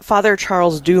Father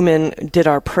Charles Duman did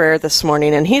our prayer this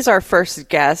morning, and he's our first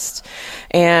guest.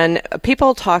 And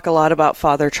people talk a lot about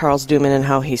Father Charles Duman and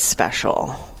how he's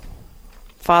special.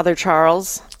 Father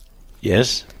Charles?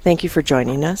 Yes? Thank you for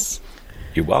joining us.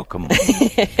 You're welcome.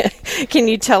 Can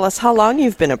you tell us how long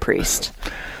you've been a priest?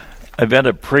 I've been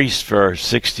a priest for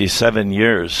 67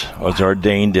 years. I was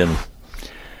ordained in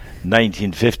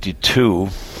 1952.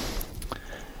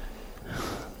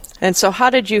 And so how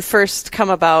did you first come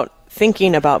about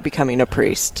thinking about becoming a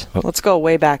priest? Let's go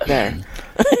way back there.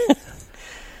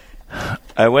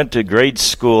 I went to grade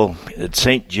school at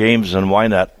St. James in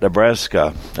Wynot,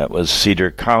 Nebraska. That was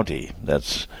Cedar County.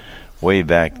 That's way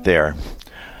back there.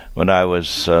 When I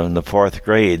was in the 4th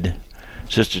grade,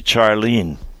 Sister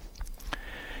Charlene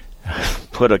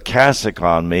put a cassock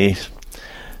on me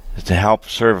to help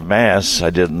serve Mass. I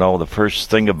didn't know the first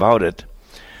thing about it,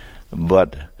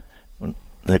 but in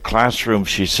the classroom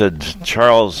she said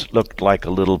Charles looked like a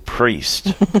little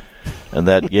priest, and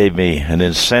that gave me an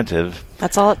incentive.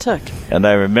 That's all it took. And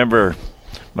I remember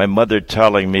my mother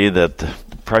telling me that the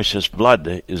precious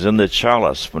blood is in the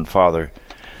chalice when Father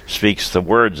speaks the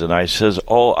words, and I says,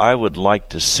 "Oh, I would like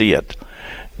to see it."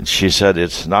 And she said,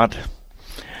 "It's not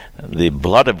the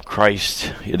blood of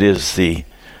Christ, it is the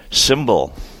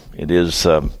symbol, it is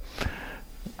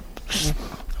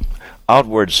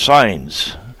outward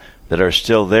signs that are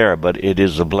still there, but it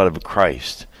is the blood of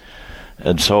Christ."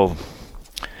 And so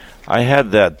I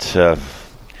had that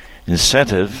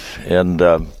incentive,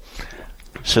 and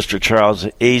Sister Charles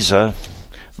Asa,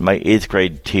 my 8th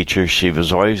grade teacher, she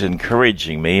was always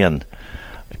encouraging me, and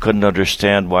I couldn't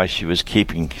understand why she was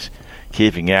keeping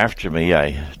after me.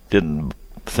 I didn't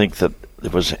think that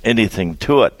there was anything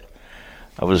to it.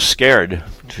 I was scared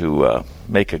to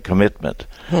make a commitment.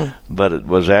 But it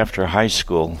was after high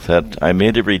school that I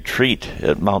made a retreat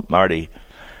at Mount Marty,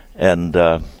 and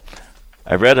I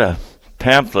read a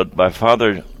pamphlet by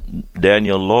Father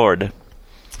Daniel Lord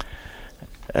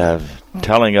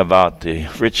telling about the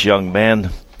rich young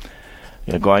man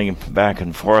going back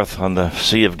and forth on the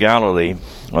Sea of Galilee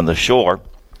on the shore.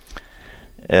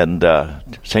 And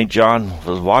St. John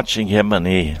was watching him, and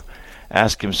he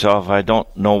asked himself, "I don't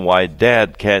know why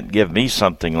Dad can't give me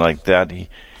something like that.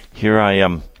 Here I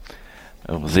am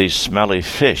with these smelly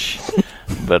fish."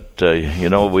 But,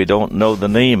 we don't know the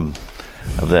name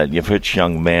of that rich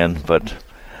young man, but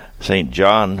St.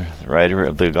 John, the writer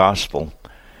of the Gospel,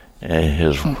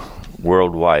 is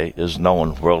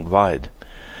known worldwide.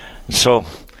 So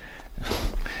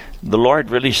the Lord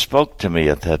really spoke to me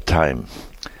at that time.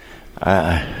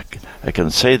 I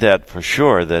can say that for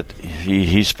sure, that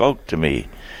he spoke to me,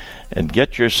 and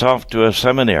get yourself to a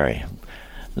seminary.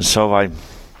 And so I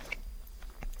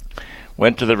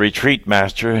went to the retreat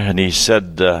master, and he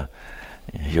said,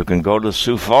 "You can go to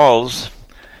Sioux Falls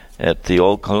at the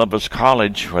old Columbus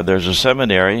College where there's a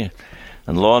seminary."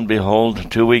 And lo and behold,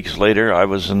 2 weeks later, I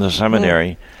was in the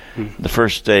seminary. The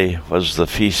first day was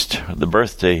the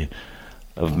birthday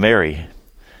of Mary.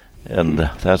 And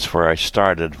that's where I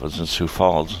started, was in Sioux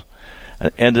Falls.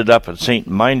 I ended up at St.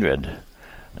 Meinrad.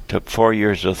 I took 4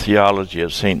 years of theology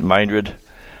at St. Meinrad,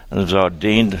 and was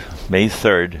ordained May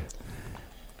 3rd,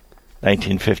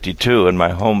 1952, in my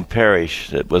home parish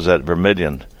that was at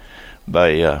Vermilion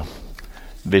by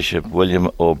Bishop William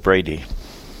O'Brady.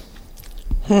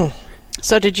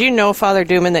 So did you know, Father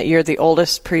Duman, that you're the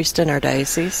oldest priest in our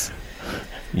diocese?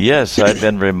 Yes, I've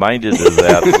been reminded of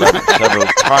that several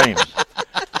times.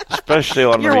 Especially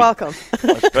on You're welcome.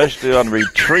 Especially on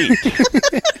retreat.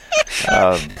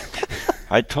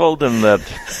 I told them that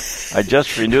I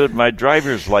just renewed my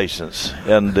driver's license,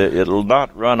 and it'll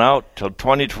not run out till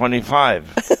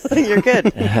 2025. You're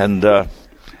good. And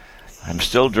I'm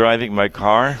still driving my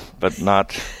car, but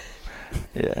not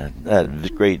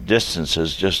at great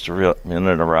distances, just in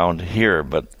and around here.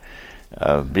 But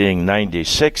being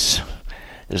 96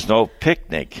 is no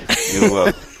picnic.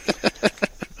 You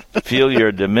feel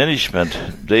your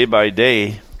diminishment day by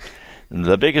day. And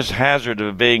the biggest hazard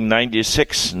of being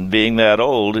 96 and being that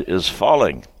old is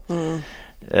falling. And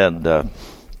I'm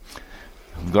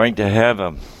going to have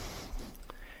a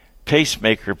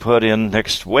pacemaker put in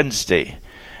next Wednesday.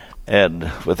 And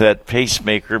with that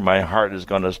pacemaker, my heart is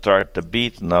going to start to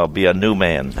beat, and I'll be a new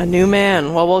man. A new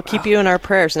man. Well, we'll keep you in our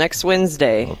prayers next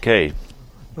Wednesday. Okay.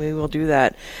 We will do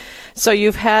that. So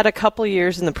you've had a couple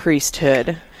years in the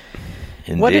priesthood.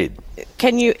 Indeed.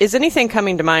 Is anything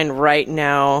coming to mind right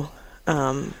now,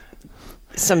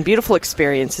 some beautiful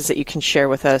experiences that you can share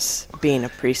with us being a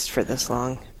priest for this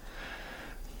long?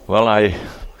 Well, I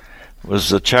was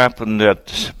the chaplain at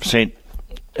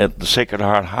the Sacred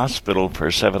Heart Hospital for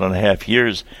 7.5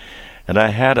 years, and I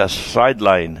had a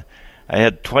sideline I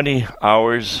had 20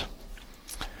 hours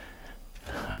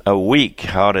a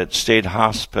week out at State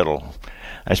Hospital.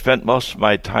 I spent most of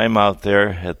my time out there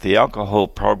at the alcohol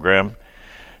program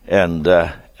and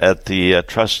at the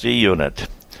trustee unit.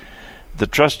 The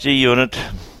trustee unit,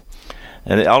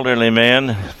 an elderly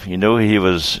man, he knew he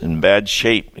was in bad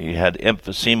shape. He had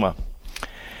emphysema.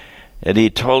 And he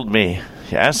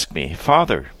asked me,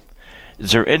 "Father,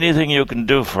 is there anything you can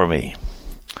do for me?"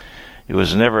 He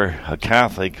was never a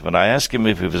Catholic, but I asked him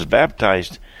if he was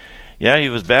baptized. Yeah, he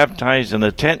was baptized in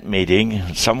a tent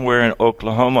meeting somewhere in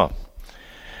Oklahoma.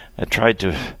 I tried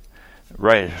to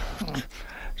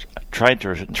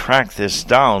track this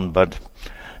down, but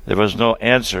there was no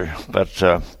answer.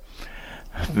 But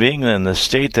being in the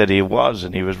state that he was,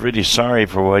 and he was really sorry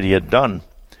for what he had done,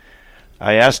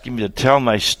 I asked him to tell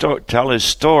his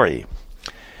story.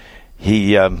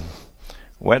 He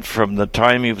went from the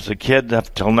time he was a kid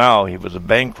up till now. He was a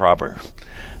bank robber.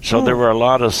 So there were a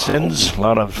lot of sins, a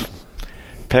lot of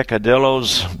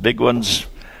peccadillos, big ones.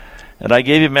 And I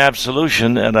gave him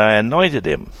absolution, and I anointed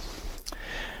him.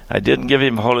 I didn't give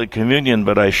him Holy Communion,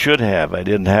 but I should have. I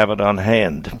didn't have it on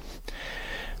hand.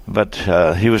 But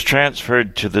he was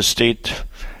transferred to the state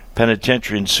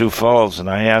penitentiary in Sioux Falls, and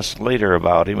I asked later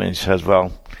about him, and he says,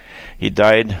 well, he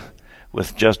died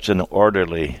with just an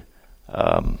orderly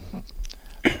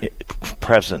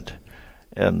present.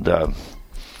 And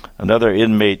another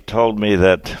inmate told me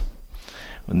that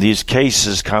when these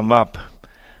cases come up,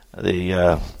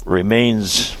 the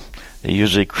remains, they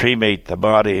usually cremate the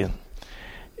body,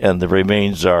 and the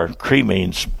remains are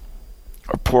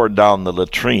poured down the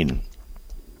latrine.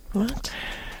 What?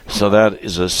 So that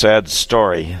is a sad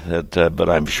story, but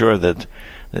I'm sure that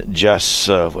Jess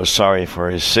was sorry for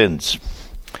his sins.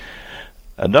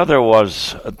 Another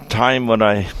was a time when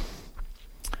I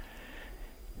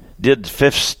did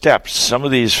fifth steps. Some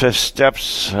of these fifth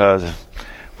steps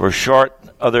were short,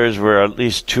 others were at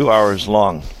least 2 hours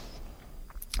long.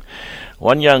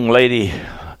 One young lady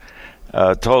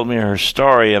told me her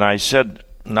story, and I said,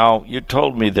 now, you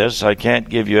told me this, I can't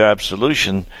give you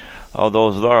absolution,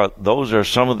 although those are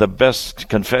some of the best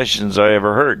confessions I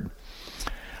ever heard.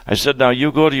 I said, now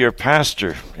you go to your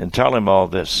pastor and tell him all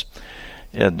this.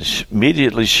 And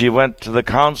immediately she went to the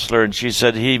counselor, and she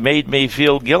said, he made me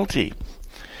feel guilty.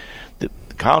 The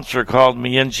counselor called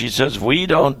me in. She says, we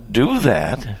don't do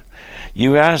that.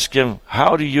 You ask him,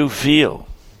 how do you feel?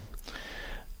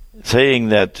 Saying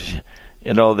that,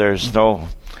 there's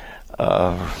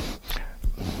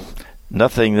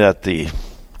nothing that the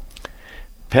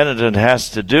penitent has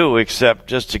to do except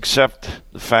just accept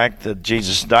the fact that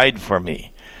Jesus died for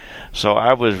me. So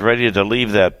I was ready to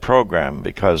leave that program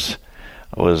because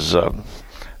I was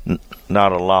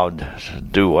not allowed to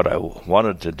do what I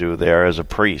wanted to do there as a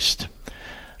priest.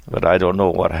 But I don't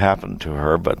know what happened to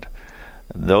her. But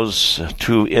those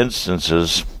two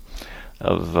instances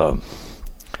of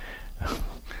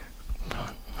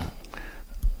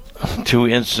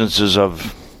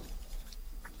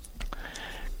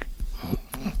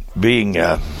being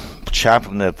a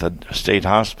chaplain at the state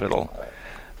hospital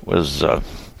was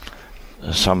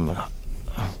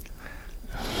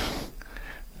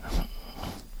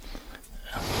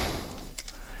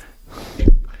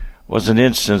an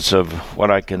instance of what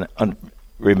I can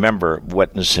remember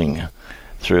witnessing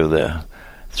through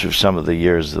some of the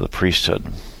years of the priesthood.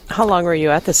 How long were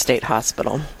you at the state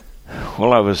hospital?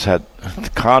 Well, I was at the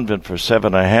convent for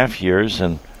 7.5 years,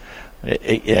 and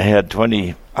I had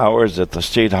 20 hours at the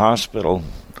state hospital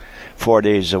 4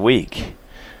 days a week.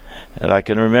 And I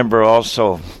can remember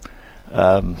also,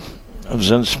 I was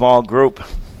in a small group.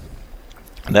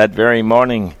 That very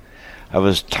morning, I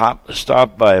was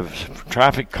stopped by a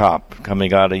traffic cop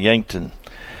coming out of Yankton,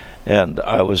 and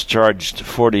I was charged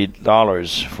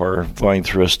 $40 for going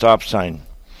through a stop sign.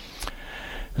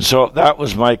 And so that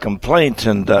was my complaint,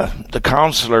 and the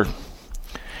counselor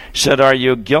said, are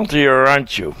you guilty or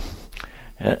aren't you?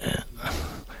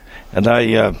 And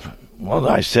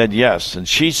I said yes. And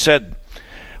she said,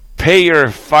 pay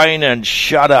your fine and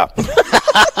shut up.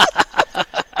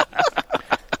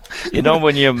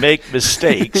 When you make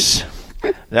mistakes,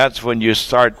 that's when you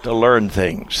start to learn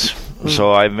things.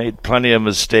 So I made plenty of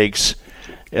mistakes,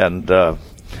 and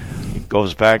it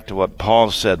goes back to what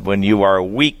Paul said, when you are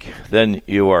weak, then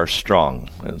you are strong.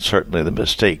 And certainly the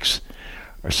mistakes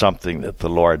are something that the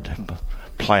Lord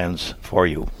plans for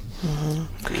you.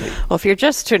 Mm-hmm. Well, if you're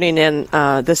just tuning in,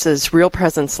 this is Real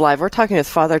Presence Live. We're talking with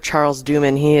Father Charles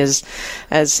Duman. He is,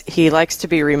 as he likes to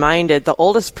be reminded, the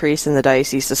oldest priest in the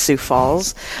Diocese of Sioux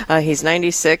Falls. He's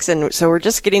 96, and so we're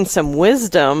just getting some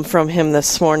wisdom from him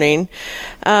this morning.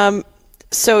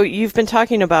 So you've been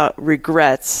talking about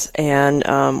regrets and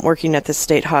working at the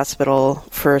state hospital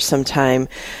for some time.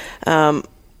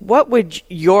 What would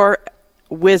your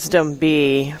wisdom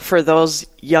be for those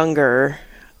younger,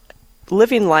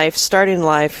 living life, starting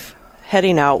life,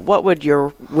 heading out? What would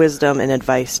your wisdom and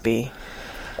advice be?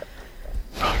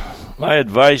 My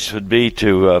advice would be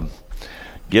to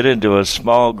get into a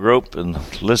small group and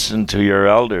listen to your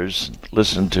elders,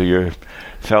 listen to your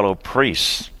fellow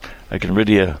priests. I can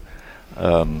really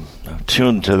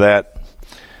tune to that.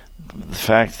 The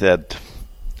fact that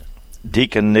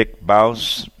Deacon Nick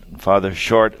Baus, Father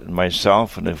Short, and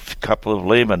myself, and a couple of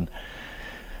laymen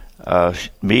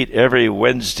meet every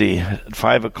Wednesday at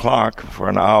 5 o'clock for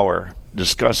an hour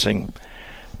discussing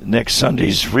next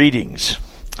Sunday's readings.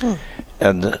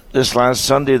 And this last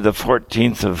Sunday, the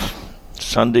 14th of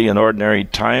Sunday in Ordinary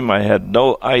Time, I had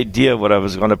no idea what I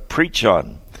was going to preach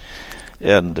on.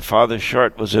 And Father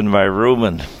Short was in my room,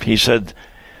 and he said,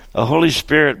 the Holy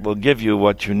Spirit will give you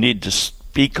what you need to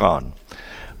speak on.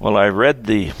 Well, I read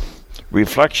the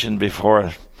reflection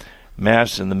before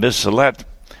Mass in the Missalette,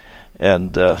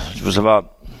 and it was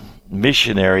about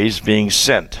missionaries being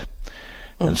sent.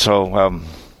 And so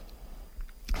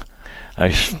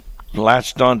I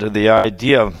latched onto the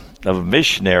idea of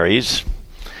missionaries,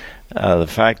 the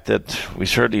fact that we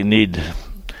certainly need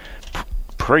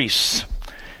priests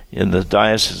in the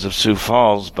Diocese of Sioux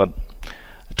Falls, but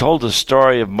I told the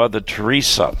story of Mother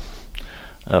Teresa,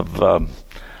 of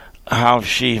how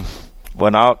she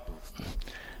went out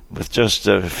with just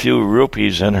a few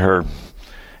rupees in her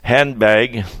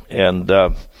handbag, and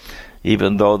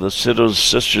even though the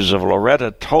Sisters of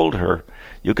Loretta told her,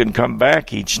 you can come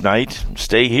back each night,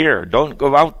 stay here, don't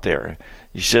go out there.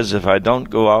 She says, if I don't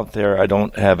go out there, I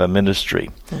don't have a ministry.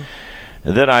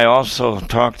 And then I also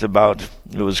talked about,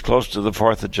 it was close to the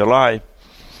 4th of July,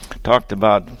 talked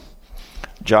about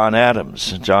John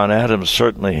Adams. John Adams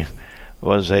certainly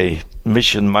was a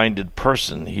mission-minded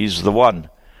person. He's the one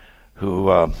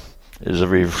who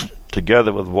is,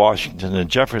 together with Washington and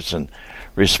Jefferson,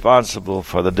 responsible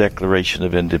for the Declaration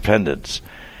of Independence.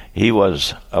 He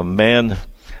was a man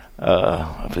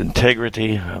of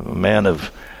integrity, a man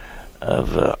of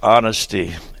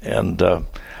honesty, and I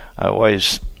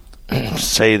always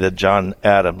say that John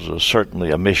Adams was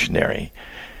certainly a missionary,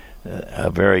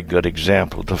 a very good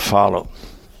example to follow.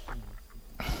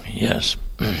 Yes.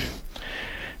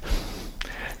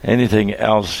 Anything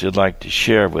else you'd like to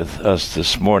share with us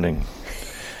this morning?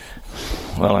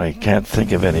 Well, I can't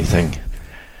think of anything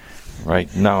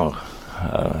right now.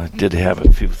 I did have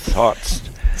a few thoughts.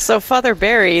 So, Father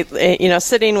Barry,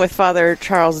 sitting with Father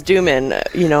Charles Duman,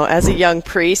 as a young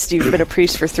priest, you've been a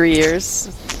priest for 3 years.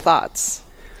 Thoughts?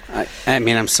 I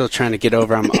mean, I'm still trying to get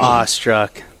over. I'm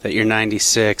awestruck that you're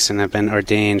 96 and have been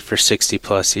ordained for 60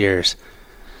 plus years.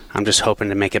 I'm just hoping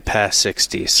to make it past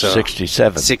 60. So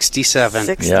 67.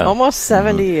 67. Yeah. Almost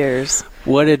 70 years.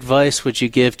 What advice would you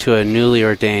give to a newly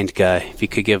ordained guy if you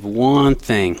could give one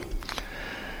thing?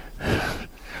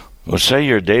 Well, say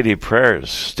your daily prayers.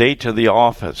 Stay to the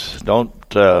office. Don't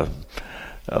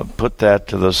put that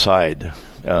to the side.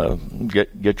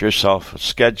 Get yourself a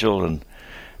schedule and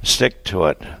stick to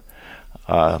it.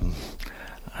 I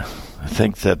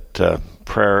think that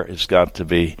prayer has got to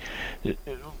be.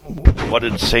 What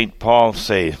did St. Paul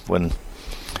say? When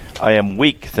I am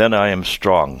weak, then I am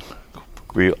strong.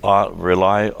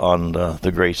 Rely on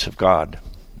the grace of God.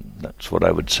 That's what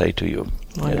I would say to you.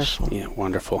 Wonderful. Yes. Yeah,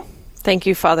 wonderful. Thank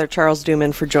you, Father Charles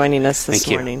Duman, for joining us this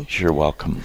morning. You're welcome.